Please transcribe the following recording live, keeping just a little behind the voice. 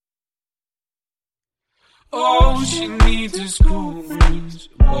All she needs is cool breeze.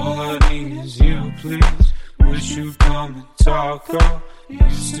 All I need is you, please. Wish you'd come and talk, girl. You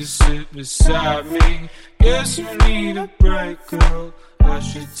used to sit beside me. Guess you need a break, girl. I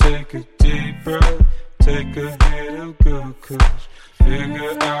should take a deep breath, take a hit of good kush,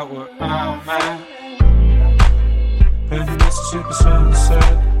 figure out where I'm at. And Mississippi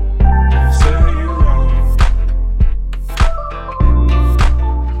sunset, say you're wrong.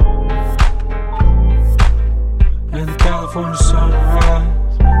 And the California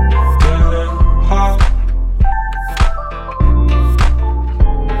sunrise, getting hot.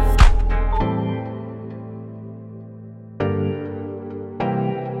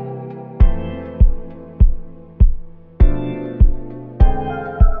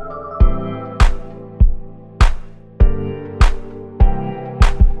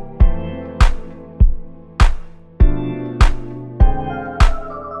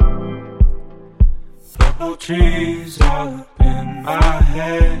 Purple trees all up in my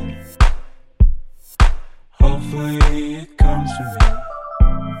head. Hopefully it comes to me.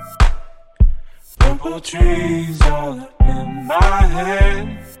 Purple trees all up in my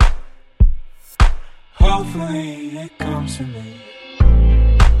head. Hopefully it comes to me.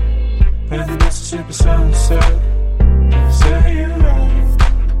 And the Mississippi sunset, say you're right.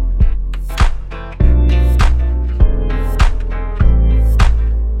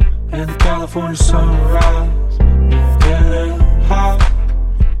 And the California sunrise, getting hot.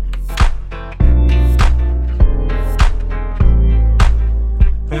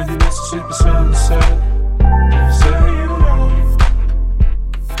 And the Mississippi sunset, say you're right.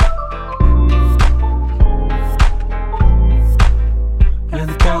 And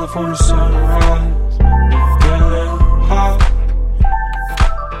the California sunrise, getting hot.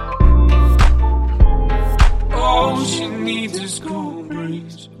 All she needs is cool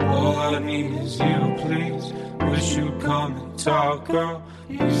breeze. All I need is you, please. Wish you'd come and talk, girl.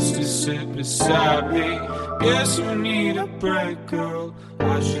 You used to sit beside me. Guess you need a break, girl.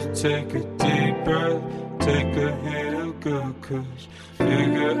 I should take a deep breath, take a hit of good kush,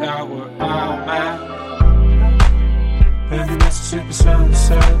 figure out where I'm at. And the Mississippi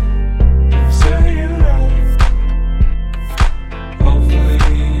sunset, say you're right.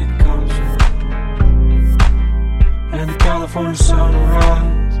 Hopefully it comes to me. And the California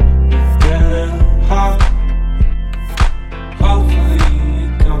sunrise, getting hot. Hopefully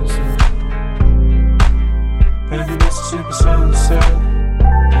it comes to me. And the Mississippi sunset,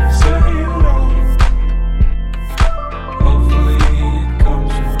 say you're right. Hopefully it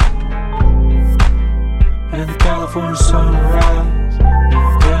comes to me. And the California sunrise.